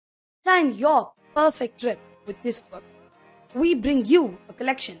Design your perfect trip with this book. We bring you a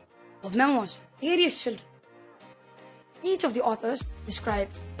collection of memoirs from various children. Each of the authors describe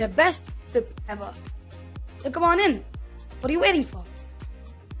their best trip ever. So come on in. What are you waiting for?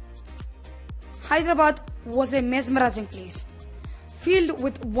 Hyderabad was a mesmerizing place, filled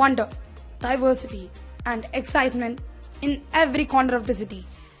with wonder, diversity, and excitement in every corner of the city.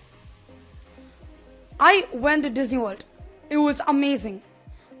 I went to Disney World. It was amazing.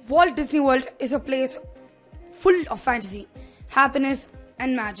 Walt Disney World is a place full of fantasy, happiness,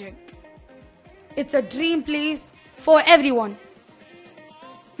 and magic. It's a dream place for everyone.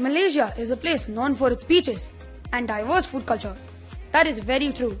 Malaysia is a place known for its beaches and diverse food culture. That is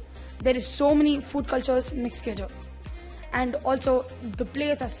very true. There is so many food cultures mixed together. And also the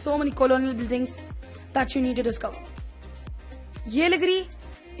place has so many colonial buildings that you need to discover. Yelagiri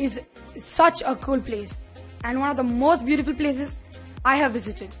is such a cool place and one of the most beautiful places I have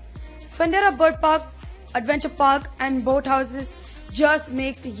visited. Fandera Bird Park, Adventure Park and boat houses just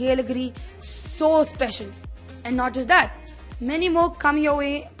makes Yelagiri so special. And not just that, many more come your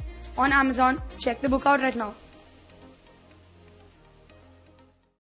way on Amazon. Check the book out right now.